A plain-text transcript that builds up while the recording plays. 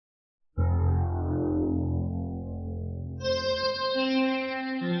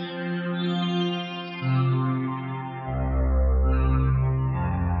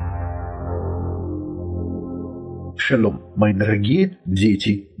Шалом, мои дорогие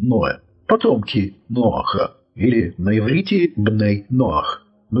дети Ноя, потомки Ноаха, или на иврите бней Ноах,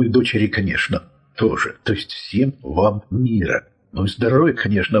 ну и дочери, конечно, тоже, то есть всем вам мира. Ну и здоровья,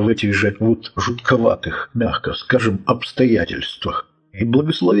 конечно, в этих же вот жутковатых, мягко скажем, обстоятельствах. И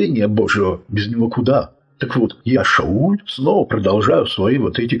благословения Божьего, без него куда? Так вот, я, Шауль, снова продолжаю свои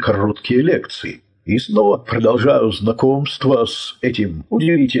вот эти короткие лекции. И снова продолжаю знакомство с этим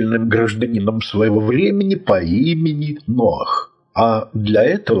удивительным гражданином своего времени по имени Ноах. А для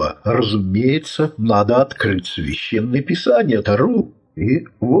этого, разумеется, надо открыть Священное Писание, Тору. И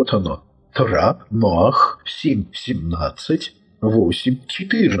вот оно. Тора, Ноах, 7:17,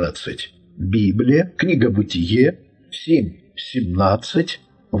 8:14. Библия, книга Бытие, 7:17,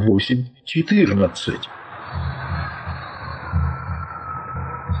 8:14.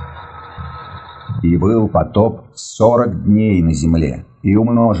 И был потоп 40 дней на земле, и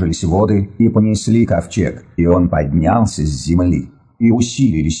умножились воды, и понесли ковчег, и он поднялся с земли. И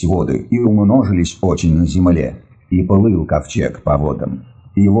усилились воды, и умножились очень на земле, и плыл ковчег по водам.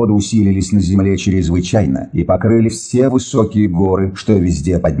 И воды усилились на земле чрезвычайно, и покрыли все высокие горы, что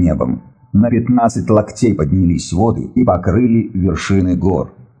везде под небом. На 15 локтей поднялись воды, и покрыли вершины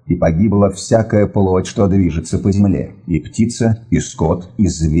гор. И погибла всякая плоть, что движется по земле, и птица, и скот, и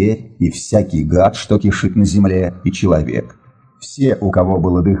зверь, и всякий гад, что кишит на земле, и человек. Все, у кого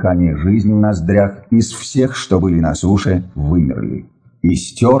было дыхание жизни в ноздрях, из всех, что были на суше, вымерли. И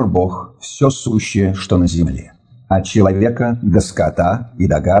стер Бог все сущее, что на земле. От человека до скота, и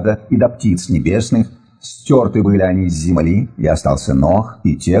до гада, и до птиц небесных, стерты были они с земли, и остался Ноах,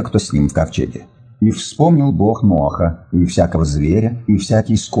 и те, кто с ним в ковчеге. И вспомнил Бог Ноаха, и всякого зверя, и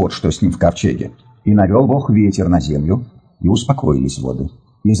всякий скот, что с ним в ковчеге. И навел Бог ветер на землю, и успокоились воды.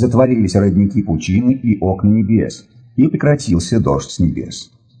 И затворились родники пучины и окна небес, и прекратился дождь с небес.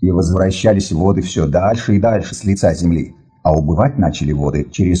 И возвращались воды все дальше и дальше с лица земли, а убывать начали воды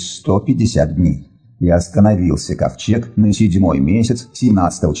через 150 дней. И остановился ковчег на 7-й месяц,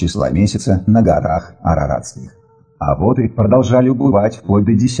 17 числа месяца, на горах Араратских. А воды продолжали убывать вплоть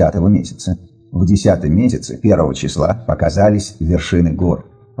до 10-го месяца. В 10-м месяце, 1 числа, показались вершины гор.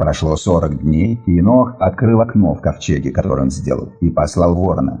 Прошло 40 дней, и Ноах открыл окно в ковчеге, который он сделал, и послал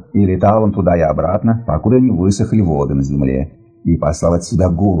ворона. И летал он туда и обратно, покуда не высохли воды на земле. И послал от себя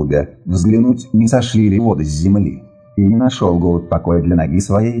голубя, взглянуть, не сошли ли воды с земли. И не нашел голубь покоя для ноги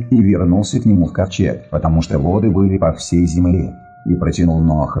своей, и вернулся к нему в ковчег, потому что воды были по всей земле. И протянул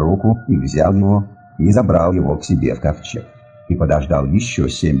Ноах руку, и взял его, и забрал его к себе в ковчег. И подождал еще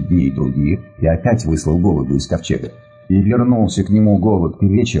 7 дней других, и опять выслал голубя из ковчега. И вернулся к нему голубь к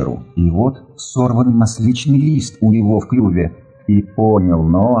вечеру, и вот сорван масличный лист у него в клюве. И понял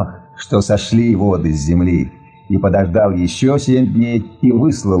Ноах, что сошли воды с земли. И подождал еще 7 дней, и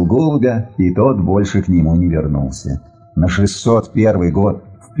выслал голубя, и тот больше к нему не вернулся. На 601 год,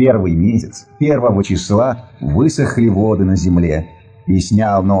 в 1-й месяц, 1 числа, высохли воды на земле. И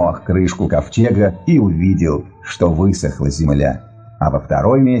снял Ноах крышку ковчега, и увидел, что высохла земля. А во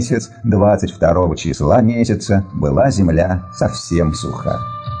 2-й месяц, 22 числа месяца, была земля совсем суха.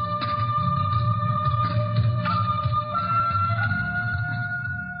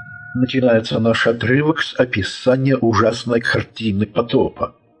 Начинается наш отрывок с описания ужасной картины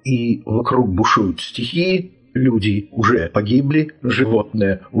потопа. И вокруг бушуют стихии, люди уже погибли,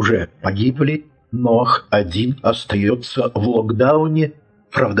 животные уже погибли, Ноах один остается в локдауне.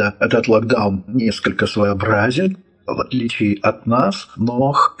 Правда, этот локдаун несколько своеобразен. В отличие от нас,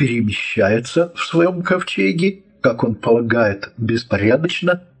 Ноах перемещается в своем ковчеге, как он полагает,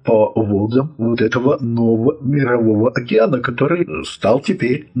 беспорядочно, по водам вот этого нового мирового океана, который стал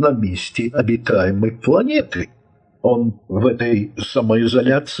теперь на месте обитаемой планеты. Он в этой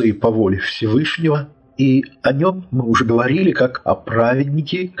самоизоляции по воле Всевышнего, и о нем мы уже говорили как о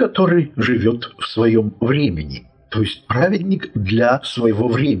праведнике, который живет в своем времени, то есть праведник для своего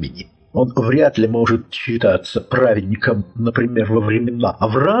времени. Он вряд ли может считаться праведником, например, во времена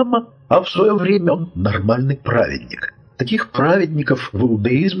Авраама, а в свое время он нормальный праведник. Таких праведников в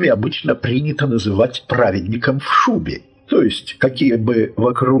иудаизме обычно принято называть праведником в шубе. То есть, какие бы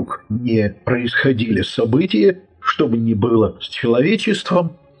вокруг не происходили события, что бы ни было с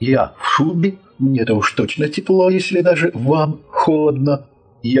человечеством, я в шубе, мне-то уж точно тепло, если даже вам холодно.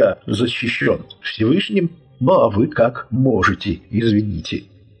 Я защищен Всевышним, ну а вы как можете, извините.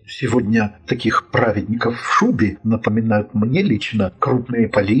 Сегодня таких праведников в шубе напоминают мне лично крупные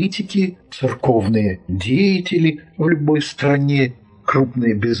политики, церковные деятели в любой стране,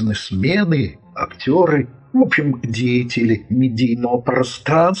 крупные бизнесмены, актеры. В общем, деятели медийного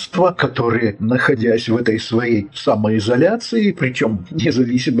пространства, которые, находясь в этой своей самоизоляции, причем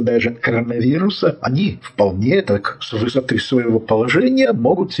независимо даже от коронавируса, они вполне так с высоты своего положения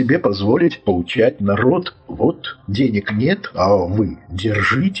могут себе позволить поучать народ: вот, денег нет, а вы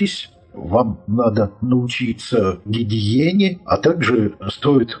держитесь. Вам надо научиться гигиене, а также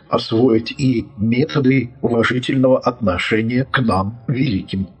стоит освоить и методы уважительного отношения к нам,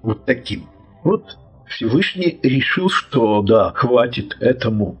 великим, вот таким. Вот Всевышний решил, что да, хватит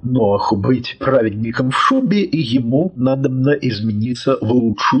этому Ноаху быть праведником в шубе, и ему надобно измениться в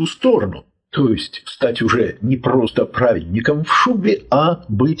лучшую сторону. То есть стать уже не просто праведником в шубе, а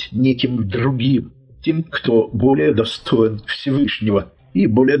быть неким другим, тем, кто более достоин Всевышнего и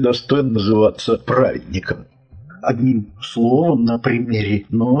более достоин называться праведником. Одним словом, на примере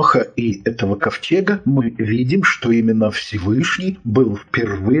Ноаха и этого ковчега мы видим, что именно Всевышний был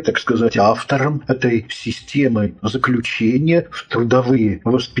впервые, так сказать, автором этой системы заключения в трудовые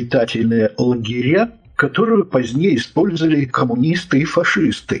воспитательные лагеря, которую позднее использовали коммунисты и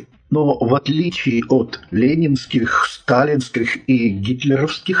фашисты. Но в отличие от ленинских, сталинских и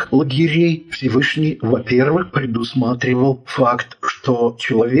гитлеровских лагерей, Всевышний, во-первых, предусматривал факт, что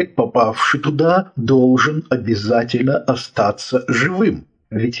человек, попавший туда, должен обязательно остаться живым.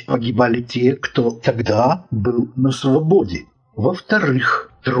 Ведь погибали те, кто тогда был на свободе.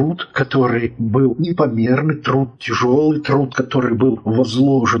 Во-вторых, труд, который был непомерный, труд тяжелый, труд, который был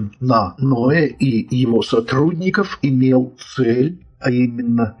возложен на Ноя и его сотрудников, имел цель, а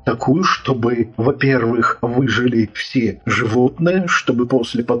именно такую, чтобы, во-первых, выжили все животные, чтобы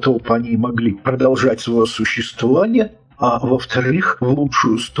после потопа они могли продолжать свое существование, а во-вторых, в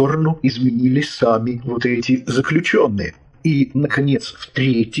лучшую сторону изменились сами вот эти заключенные. И, наконец,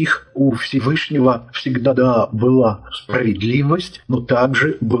 в-третьих, у Всевышнего всегда была справедливость, но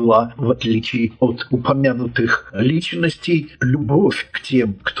также была, в отличие от упомянутых личностей, любовь к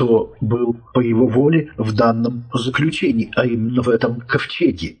тем, кто был по его воле в данном заключении, а именно в этом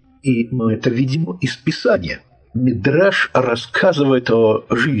ковчеге. И мы это видим из Писания. Мидраш рассказывает о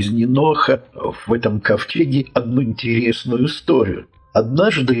жизни Ноаха в этом ковчеге одну интересную историю.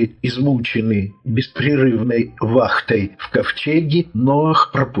 Однажды, измученный беспрерывной вахтой в ковчеге,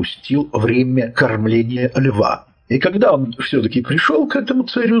 Ноах пропустил время кормления льва. И когда он все-таки пришел к этому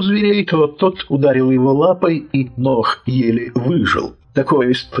царю зверей, то тот ударил его лапой, и Ноах еле выжил.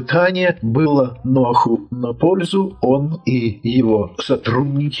 Такое испытание было Ноаху на пользу, он и его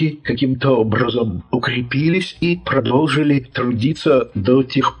сотрудники каким-то образом укрепились и продолжили трудиться до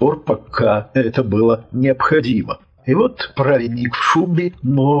тех пор, пока это было необходимо. И вот праведник в шубе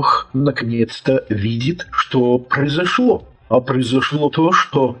Ноах наконец-то видит, что произошло. А произошло то,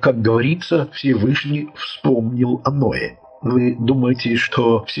 что, как говорится, Всевышний вспомнил о Ное. Вы думаете,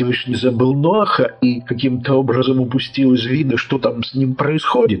 что Всевышний забыл Ноаха и каким-то образом упустил из вида, что там с ним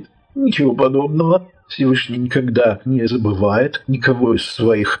происходит? Ничего подобного. Всевышний никогда не забывает никого из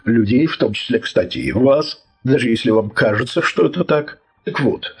своих людей, в том числе, кстати, и вас, даже если вам кажется, что это так. Так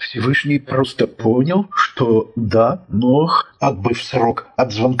вот, Всевышний просто понял, что да, Ноах, отбыв срок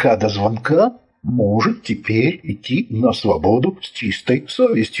от звонка до звонка, может теперь идти на свободу с чистой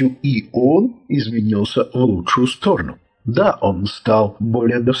совестью, и он изменился в лучшую сторону. Да, он стал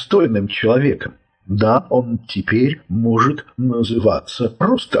более достойным человеком. Да, он теперь может называться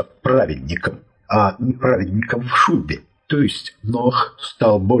просто праведником, а не праведником в шубе. То есть Ноах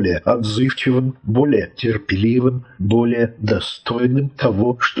стал более отзывчивым, более терпеливым, более достойным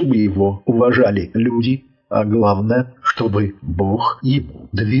того, чтобы его уважали люди, а главное, чтобы Бог ему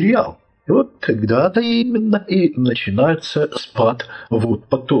доверял. И вот тогда-то именно и начинается спад вод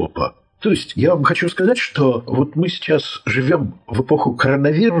потопа. То есть я вам хочу сказать, что вот мы сейчас живем в эпоху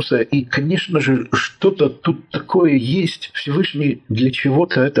коронавируса, и, конечно же, что-то тут такое есть. Всевышний для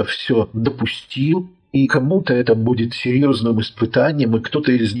чего-то это все допустил. И кому-то это будет серьезным испытанием, и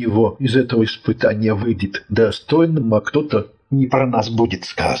кто-то из этого испытания выйдет достойным, а кто-то не про нас будет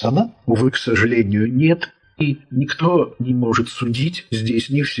сказано. Увы, к сожалению, нет. И никто не может судить здесь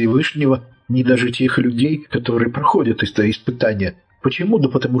ни Всевышнего, ни даже тех людей, которые проходят это испытание. Почему? Да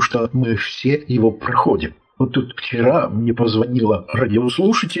потому что мы все его проходим. Вот тут вчера мне позвонила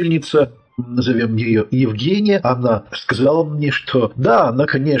радиослушательница, назовем ее Евгения, она сказала мне, что да, она,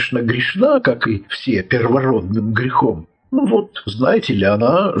 конечно, грешна, как и все, первородным грехом. Ну вот, знаете ли,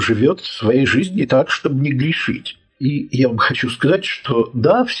 она живет своей жизнью так, чтобы не грешить. И я вам хочу сказать, что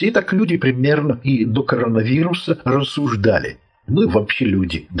да, все так люди примерно и до коронавируса рассуждали. Мы вообще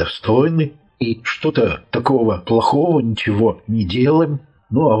люди достойны, и что-то такого плохого ничего не делаем.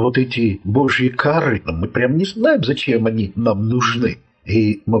 Ну а вот эти божьи кары, мы прям не знаем, зачем они нам нужны.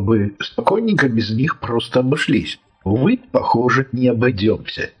 и мы бы спокойненько без них просто обошлись. Увы, похоже, не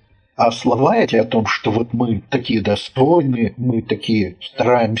обойдемся. А слова эти о том, что вот мы такие достойные, мы такие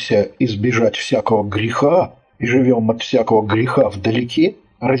стараемся избежать всякого греха и живем от всякого греха вдалеке,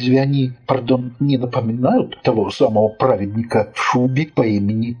 разве они, не напоминают того самого праведника в шубе по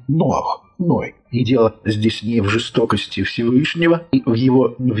имени Ноах? Ной. И дело здесь не в жестокости Всевышнего и в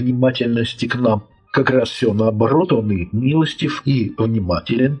его невнимательности к нам. Как раз все наоборот, он и милостив, и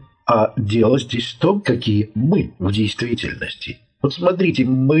внимателен. А дело здесь в том, какие мы в действительности. Вот смотрите,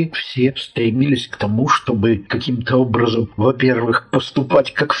 мы все стремились к тому, чтобы каким-то образом, во-первых,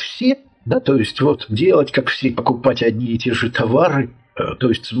 поступать как все, да, то есть вот делать как все, покупать одни и те же товары, то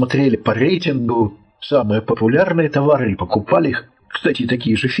есть смотрели по рейтингу самые популярные товары и покупали их. Кстати,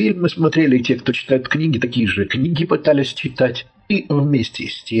 такие же фильмы смотрели, и те, кто читает книги, такие же книги пытались читать. И вместе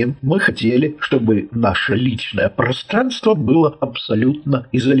с тем мы хотели, чтобы наше личное пространство было абсолютно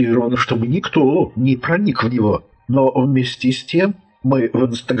изолировано, чтобы никто не проник в него. Но вместе с тем мы в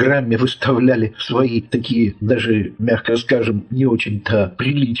Инстаграме выставляли свои такие, даже, мягко скажем, не очень-то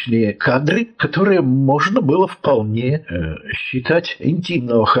приличные кадры, которые можно было вполне считать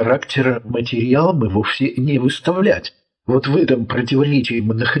интимного характера материалом и вовсе не выставлять. Вот в этом противоречии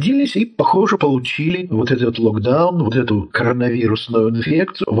мы находились и, похоже, получили вот этот локдаун, вот эту коронавирусную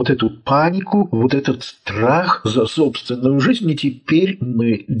инфекцию, вот эту панику, вот этот страх за собственную жизнь. И теперь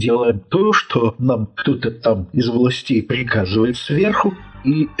мы делаем то, что нам кто-то там из властей приказывает сверху,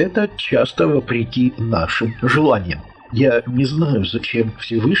 и это часто вопреки нашим желаниям. Я не знаю, зачем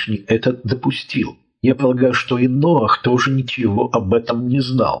Всевышний это допустил. Я полагаю, что и Ноах тоже ничего об этом не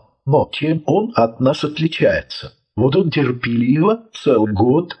знал. Но чем он от нас отличается? Вот он терпеливо целый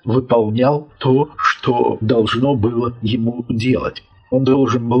год выполнял то, что должно было ему делать. Он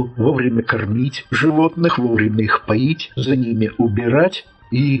должен был вовремя кормить животных, вовремя их поить, за ними убирать,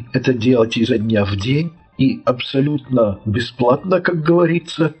 и это делать изо дня в день, и абсолютно бесплатно, как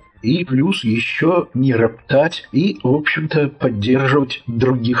говорится, и плюс еще не роптать и, в общем-то, поддерживать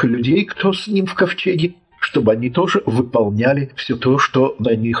других людей, кто с ним в ковчеге, чтобы они тоже выполняли все то, что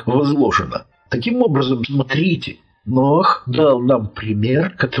на них возложено. Таким образом, смотрите, Ноах дал нам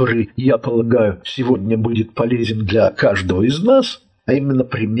пример, который, я полагаю, сегодня будет полезен для каждого из нас, а именно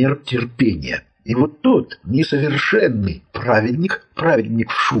пример терпения. И вот тот несовершенный праведник,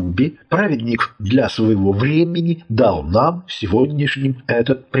 праведник в шубе, праведник для своего времени, дал нам сегодняшним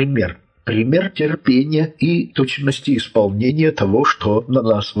этот пример. Пример терпения и точности исполнения того, что на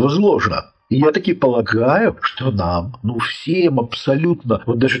нас возложено. И я таки полагаю, что нам, всем абсолютно,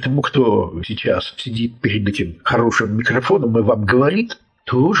 вот даже тому, кто сейчас сидит перед этим хорошим микрофоном и вам говорит,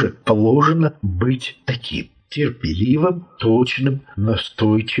 тоже положено быть таким терпеливым, точным,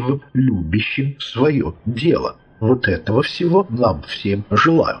 настойчивым, любящим свое дело. Вот этого всего нам всем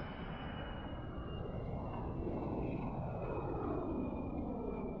желаю.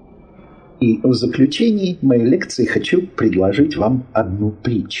 И в заключении моей лекции хочу предложить вам одну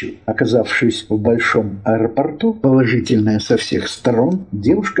притчу. Оказавшись в большом аэропорту, положительная со всех сторон,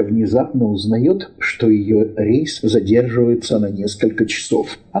 девушка внезапно узнает, что ее рейс задерживается на несколько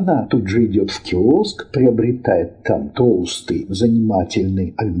часов. Она тут же идет в киоск, приобретает там толстый,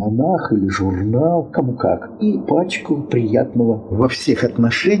 занимательный альманах или журнал, кому как, и пачку приятного во всех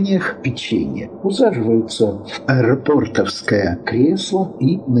отношениях печенья. Усаживается в аэропортовское кресло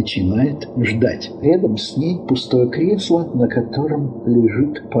и начинает ждать. Рядом с ней пустое кресло, на котором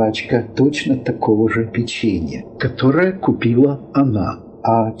лежит пачка точно такого же печенья, которое купила она.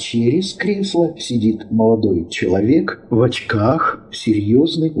 А через кресло сидит молодой человек в очках,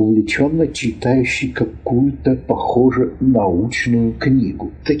 серьезный, увлеченно читающий какую-то, похоже, научную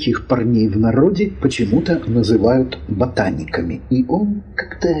книгу. Таких парней в народе почему-то называют ботаниками. И он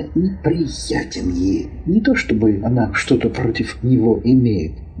как-то неприятен ей. Не то чтобы она что-то против него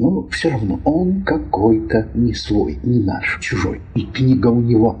имеет, но все равно он какой-то не свой, не наш, чужой. И книга у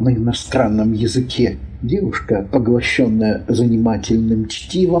него на иностранном языке. Девушка, поглощенная занимательным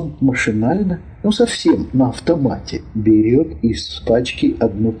чтивом, машинально, совсем на автомате, берет из пачки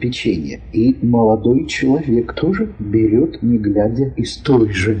одно печенье. И молодой человек тоже берет, не глядя, из той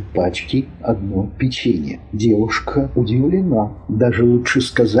же пачки одно печенье. Девушка удивлена, даже лучше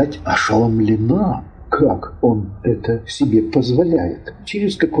сказать, ошеломлена. Как он это себе позволяет?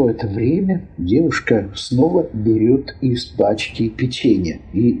 Через какое-то время девушка снова берет из пачки печенье.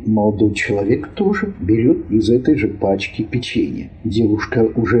 И молодой человек тоже берет из этой же пачки печенье. Девушка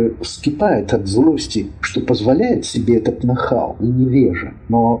уже вскипает от злости, что позволяет себе этот нахал и невежа.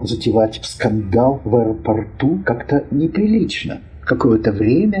 Но затевать скандал в аэропорту как-то неприлично. Какое-то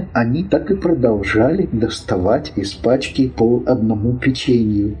время они так и продолжали доставать из пачки по одному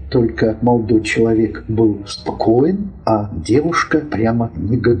печенью. Только молодой человек был спокоен, а девушка прямо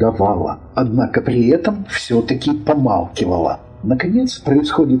негодовала. Однако при этом все-таки помалкивала. Наконец,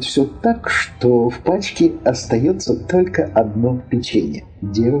 происходит все так, что в пачке остается только одно печенье.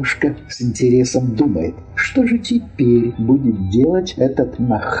 Девушка с интересом думает, что же теперь будет делать этот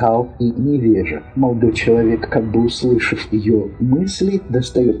нахал и невежа. Молодой человек, как бы услышав ее мысли,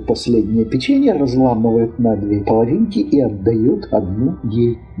 достает последнее печенье, разламывает на две половинки и отдает одну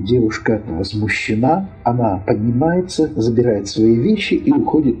ей. Девушка возмущена, она поднимается, забирает свои вещи и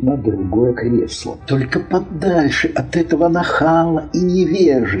уходит на другое кресло. Только подальше от этого нахала и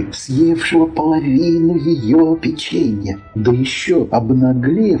невежи, съевшего половину ее печенья, да еще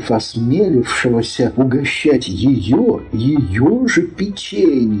обнаглев, осмелившегося угощать ее же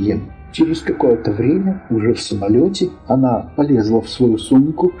печеньем. Через какое-то время, уже в самолете, она полезла в свою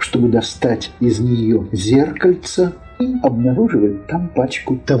сумку, чтобы достать из нее зеркальце, и обнаруживает там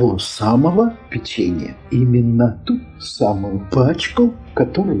пачку того самого печенья. Именно ту самую пачку,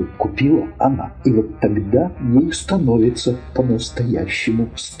 которую купила она. И вот тогда ей становится по-настоящему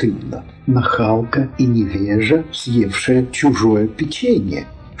стыдно. Нахалка и невежа, съевшая чужое печенье.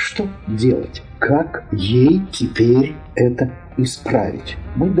 Что делать? Как ей теперь это исправить?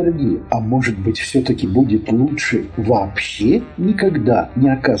 Мои дорогие, а может быть, все-таки будет лучше вообще никогда не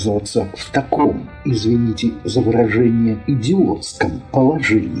оказываться в таком, извините за выражение, идиотском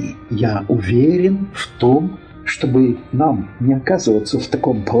положении? Я уверен в том, чтобы нам не оказываться в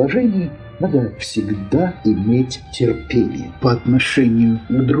таком положении, надо всегда иметь терпение по отношению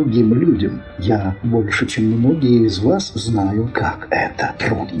к другим людям. Я больше, чем многие из вас, знаю, как это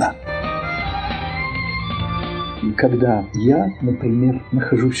трудно. Когда я, например,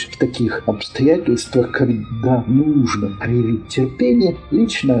 нахожусь в таких обстоятельствах, когда нужно проявить терпение,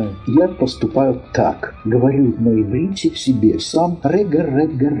 лично я поступаю так. Говорю на иврите себе сам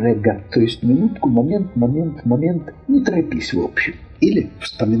рега, то есть минутку, момент, не торопись в общем. Или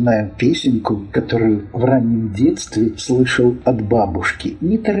вспоминаю песенку, которую в раннем детстве слышал от бабушки.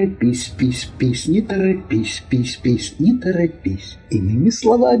 Не торопись, пись, не торопись, пись, не торопись. Иными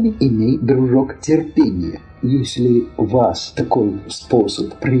словами, имей, дружок, терпение. Если вас такой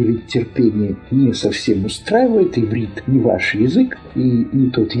способ проявить терпение не совсем устраивает, иврит не ваш язык и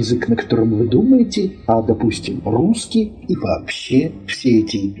не тот язык, на котором вы думаете, а, допустим, русский и вообще все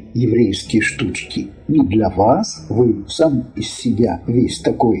эти еврейские штучки не для вас, вы сам из себя весь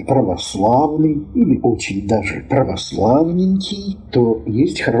такой православный или очень даже православненький, то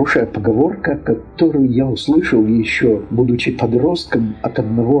есть хорошая поговорка, которую я услышал еще, будучи подростком, от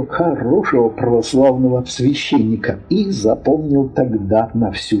одного хорошего православного священника и запомнил тогда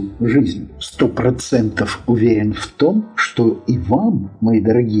на всю жизнь. 100% уверен в том, что и вам, мои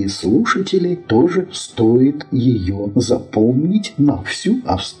дорогие слушатели, тоже стоит ее запомнить на всю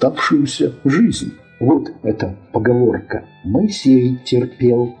оставшуюся жизнь. Вот эта поговорка. Моисей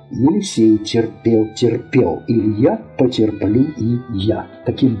терпел, Елисей терпел, Илья потерплю и я.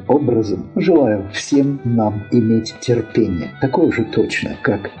 Таким образом, желаю всем нам иметь терпение, такое же точно,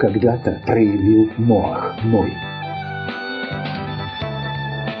 как когда-то проявил Ноах мой.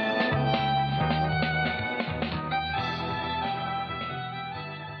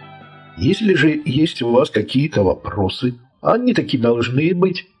 Если же есть у вас какие-то вопросы, они таки должны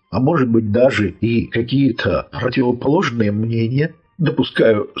быть, а может быть даже и какие-то противоположные мнения,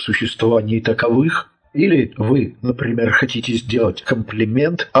 допускаю существование таковых, или вы, например, хотите сделать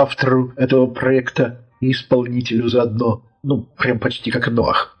комплимент автору этого проекта и исполнителю заодно, прям почти как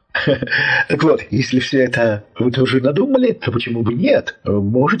Ноах. Так вот, если все это вы тоже надумали, то почему бы нет?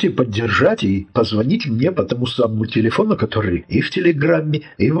 Можете поддержать и позвонить мне по тому самому телефону, который и в Телеграме,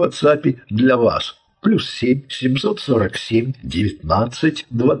 и в WhatsApp для вас. +7 747 19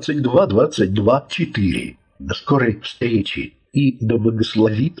 22 22 4. До скорой встречи и да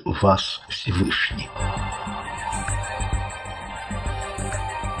благословит вас Всевышний.